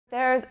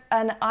There's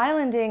an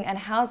islanding and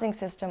housing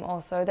system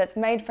also that's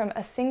made from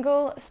a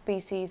single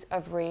species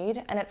of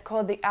reed, and it's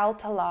called the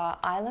Tahla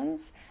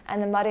Islands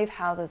and the Maʻdān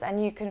houses,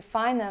 and you can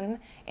find them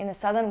in the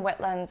southern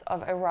wetlands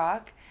of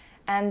Iraq.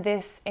 And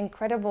this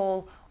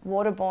incredible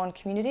waterborne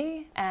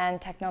community and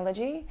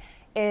technology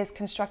is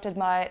constructed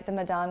by the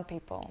Maʻdān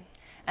people.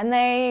 And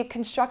they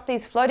construct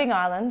these floating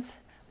islands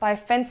by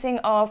fencing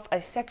off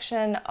a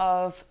section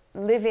of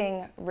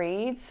living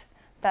reeds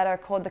that are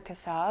called the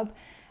kasab.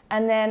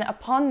 And then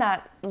upon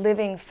that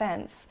living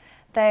fence,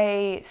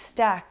 they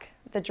stack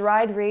the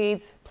dried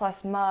reeds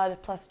plus mud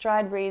plus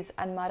dried reeds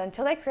and mud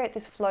until they create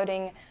this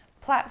floating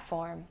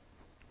platform.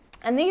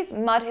 And these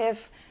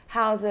Maʻdān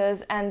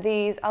houses and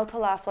these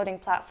Tahla floating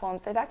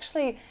platforms, they've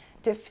actually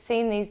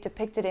seen these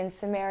depicted in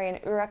Sumerian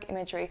Uruk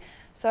imagery.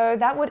 So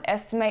that would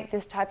estimate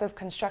this type of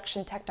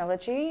construction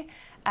technology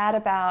at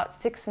about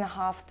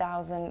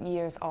 6,500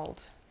 years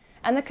old.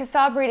 And the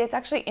kasab reed is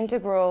actually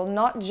integral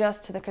not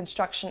just to the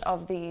construction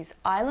of these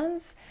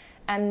islands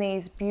and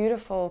these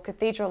beautiful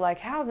cathedral-like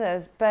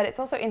houses, but it's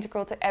also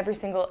integral to every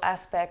single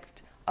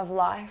aspect of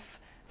life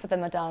for the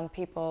Maʻdān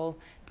people.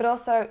 But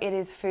also it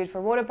is food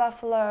for water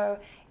buffalo,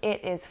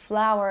 it is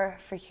flour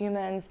for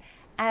humans,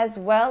 as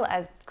well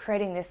as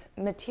creating this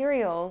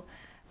material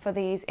for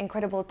these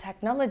incredible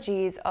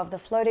technologies of the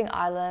floating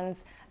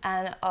islands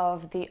and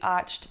of the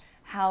arched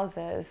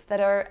houses that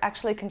are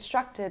actually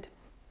constructed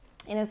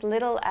in as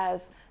little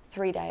as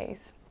 3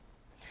 days.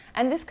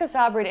 And this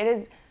kasab reed, it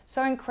is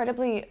so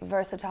incredibly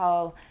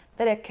versatile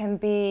that it can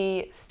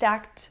be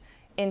stacked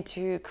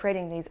into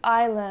creating these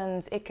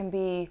islands, it can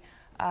be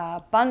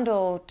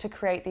bundled to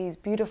create these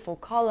beautiful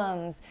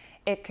columns,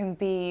 it can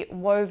be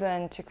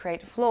woven to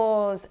create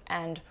floors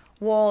and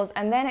walls,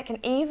 and then it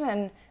can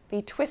even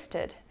be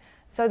twisted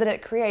so that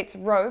it creates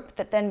rope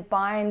that then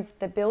binds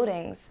the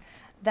buildings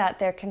that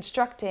they're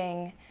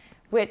constructing,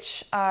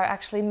 which are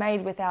actually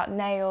made without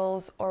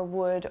nails or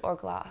wood or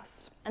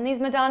glass. And these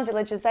Maʻdān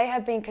villages, they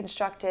have been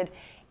constructed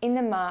in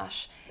the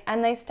marsh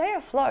and they stay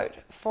afloat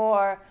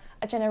for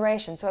a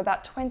generation, so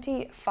about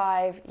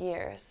 25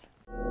 years.